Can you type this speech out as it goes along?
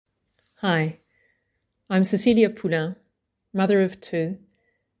Hi, I'm Cecilia Poulain, mother of two,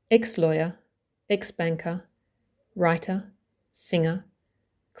 ex-lawyer, ex-banker, writer, singer,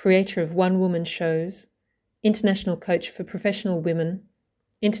 creator of one-woman shows, international coach for professional women,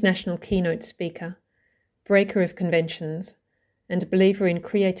 international keynote speaker, breaker of conventions, and believer in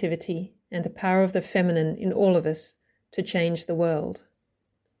creativity and the power of the feminine in all of us to change the world.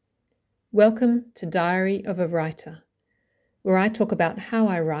 Welcome to Diary of a Writer, where I talk about how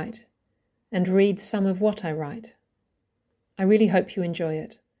I write and read some of what I write. I really hope you enjoy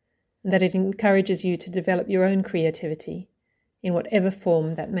it and that it encourages you to develop your own creativity in whatever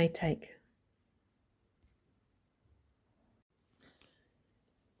form that may take.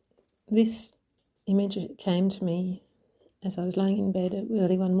 This image came to me as I was lying in bed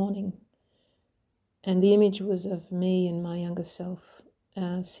early one morning, and the image was of me and my younger self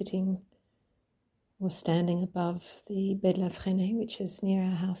sitting or standing above the Baie de la Fresnaye, which is near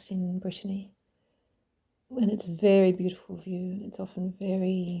our house in Brittany. And it's a very beautiful view. It's often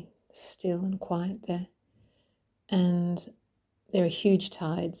very still and quiet there. And there are huge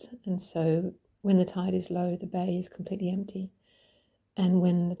tides. And so when the tide is low, the bay is completely empty. And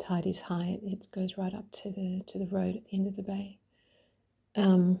when the tide is high, it goes right up to the road at the end of the bay.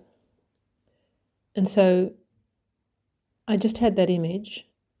 And so I just had that image.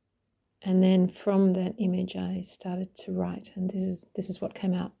 And then from that image, I started to write. And this is what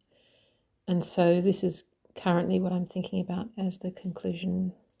came out. And so this is currently what I'm thinking about as the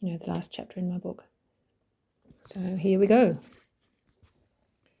conclusion, the last chapter in my book. So here we go.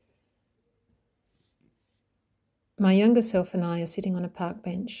 My younger self and I are sitting on a park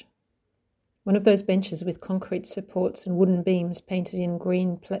bench. One of those benches with concrete supports and wooden beams painted in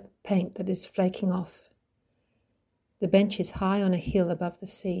green paint that is flaking off. The bench is high on a hill above the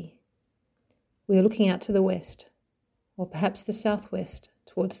sea. We are looking out to the west, or perhaps the southwest,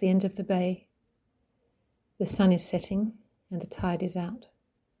 towards the end of the bay. The sun is setting and the tide is out.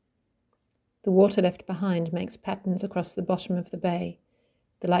 The water left behind makes patterns across the bottom of the bay,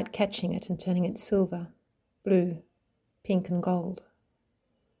 the light catching it and turning it silver, blue, pink and gold.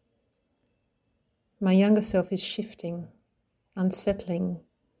 My younger self is shifting, unsettling,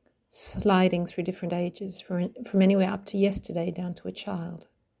 sliding through different ages, from anywhere up to yesterday down to a child.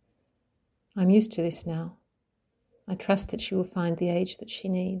 I'm used to this now. I trust that she will find the age that she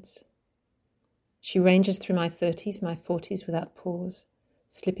needs. She ranges through my 30s, my 40s without pause,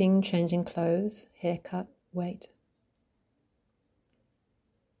 slipping, changing clothes, haircut, weight.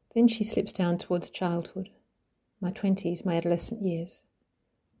 Then she slips down towards childhood, my 20s, my adolescent years.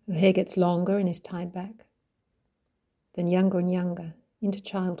 Her hair gets longer and is tied back. Then younger and younger, into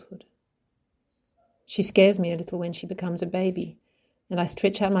childhood. She scares me a little when she becomes a baby, and I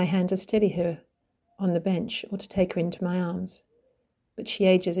stretch out my hand to steady her on the bench or to take her into my arms. But she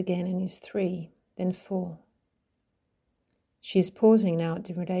ages again and is 3, then 4. She is pausing now at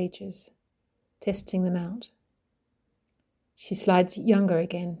different ages, testing them out. She slides younger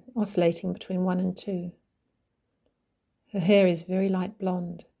again, oscillating between 1 and 2. Her hair is very light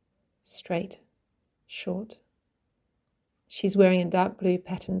blonde, straight, short. She's wearing a dark blue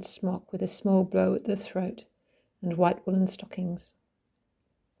patterned smock with a small bow at the throat and white woolen stockings.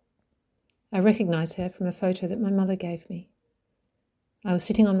 I recognize her from a photo that my mother gave me. I was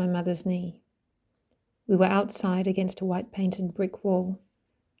sitting on my mother's knee. We were outside against a white painted brick wall,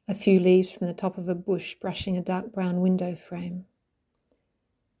 a few leaves from the top of a bush brushing a dark brown window frame.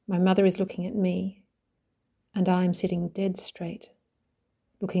 My mother is looking at me, and I am sitting dead straight,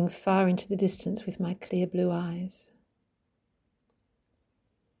 looking far into the distance with my clear blue eyes.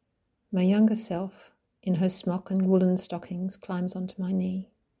 My younger self, in her smock and woolen stockings, climbs onto my knee.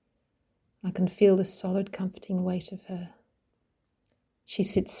 I can feel the solid, comforting weight of her. She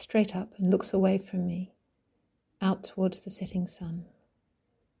sits straight up and looks away from me, out towards the setting sun.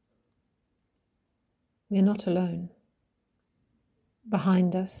 We are not alone.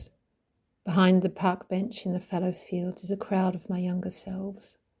 Behind us, behind the park bench in the fallow fields, is a crowd of my younger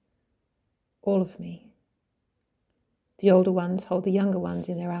selves. All of me. The older ones hold the younger ones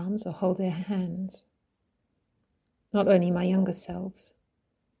in their arms or hold their hands. Not only my younger selves,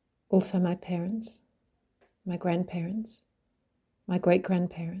 also my parents, my grandparents, my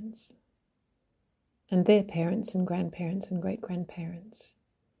great-grandparents, and their parents and grandparents and great-grandparents.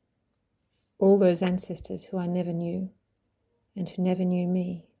 All those ancestors who I never knew and who never knew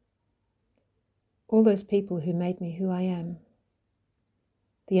me. All those people who made me who I am.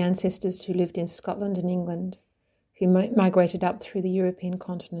 The ancestors who lived in Scotland and England, who migrated up through the European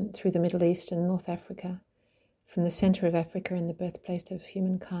continent, through the Middle East and North Africa, from the centre of Africa and the birthplace of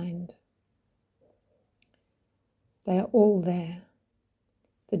humankind. They are all there.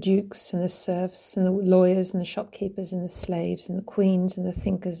 the dukes and the serfs and the lawyers and the shopkeepers and the slaves and the queens and the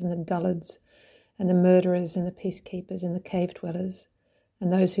thinkers and the dullards and the murderers and the peacekeepers and the cave dwellers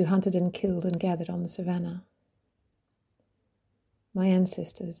and those who hunted and killed and gathered on the savannah. My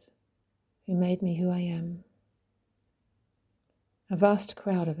ancestors, who made me who I am. A vast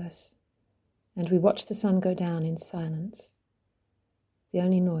crowd of us, and we watch the sun go down in silence. The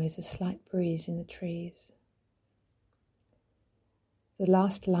only noise a slight breeze in the trees. The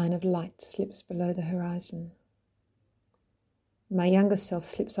last line of light slips below the horizon. My younger self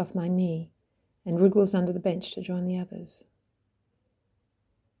slips off my knee and wriggles under the bench to join the others.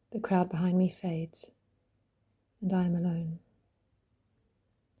 The crowd behind me fades, and I am alone.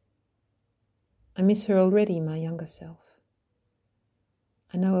 I miss her already, my younger self.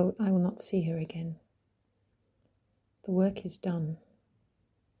 I know I will not see her again. The work is done.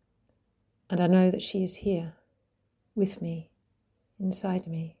 And I know that she is here, with me, inside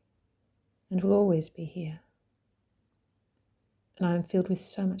me, and will always be here. And I am filled with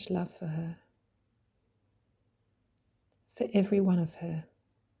so much love for her. For every one of her,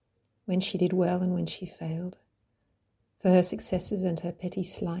 when she did well and when she failed, for her successes and her petty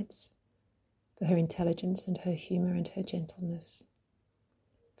slights, for her intelligence and her humour and her gentleness,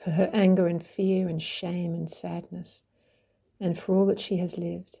 for her anger and fear and shame and sadness, and for all that she has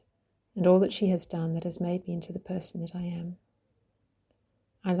lived and all that she has done that has made me into the person that I am.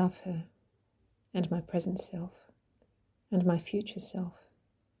 I love her and my present self and my future self,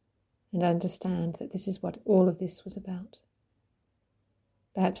 and I understand that this is what all of this was about.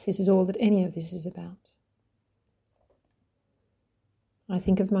 Perhaps this is all that any of this is about. I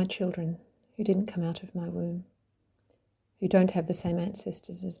think of my children who didn't come out of my womb, who don't have the same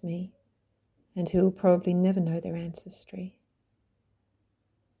ancestors as me, and who will probably never know their ancestry.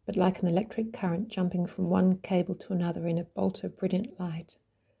 But like an electric current jumping from one cable to another in a bolt of brilliant light,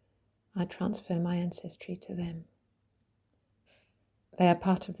 I transfer my ancestry to them. They are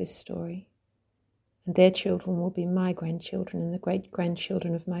part of this story, and their children will be my grandchildren and the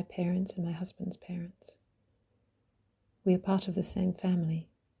great-grandchildren of my parents and my husband's parents. We are part of the same family.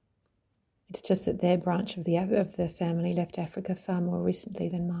 It's just that their branch of the family left Africa far more recently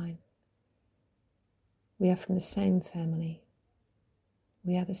than mine. We are from the same family.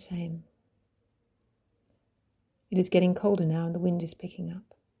 We are the same. It is getting colder now and the wind is picking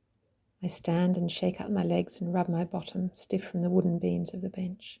up. I stand and shake out my legs and rub my bottom, stiff from the wooden beams of the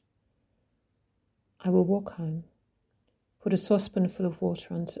bench. I will walk home, put a saucepanful of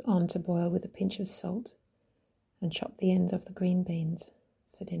water on to boil with a pinch of salt, and chop the ends of the green beans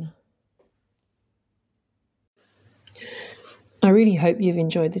for dinner. I really hope you've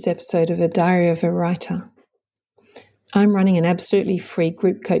enjoyed this episode of A Diary of a Writer. I'm running an absolutely free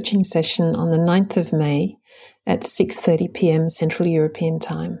group coaching session on the 9th of May at 6:30 p.m. Central European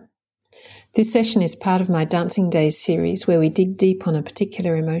Time. This session is part of my Dancing Days series where we dig deep on a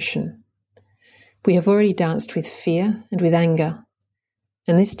particular emotion. We have already danced with fear and with anger,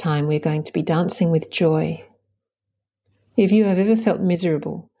 and this time we're going to be dancing with joy. If you have ever felt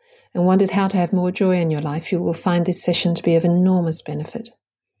miserable and wondered how to have more joy in your life, you will find this session to be of enormous benefit.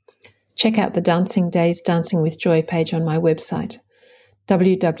 Check out the Dancing Days Dancing with Joy page on my website,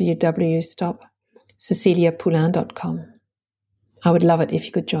 www.ceciliapoulin.com. I would love it if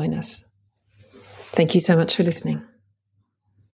you could join us. Thank you so much for listening.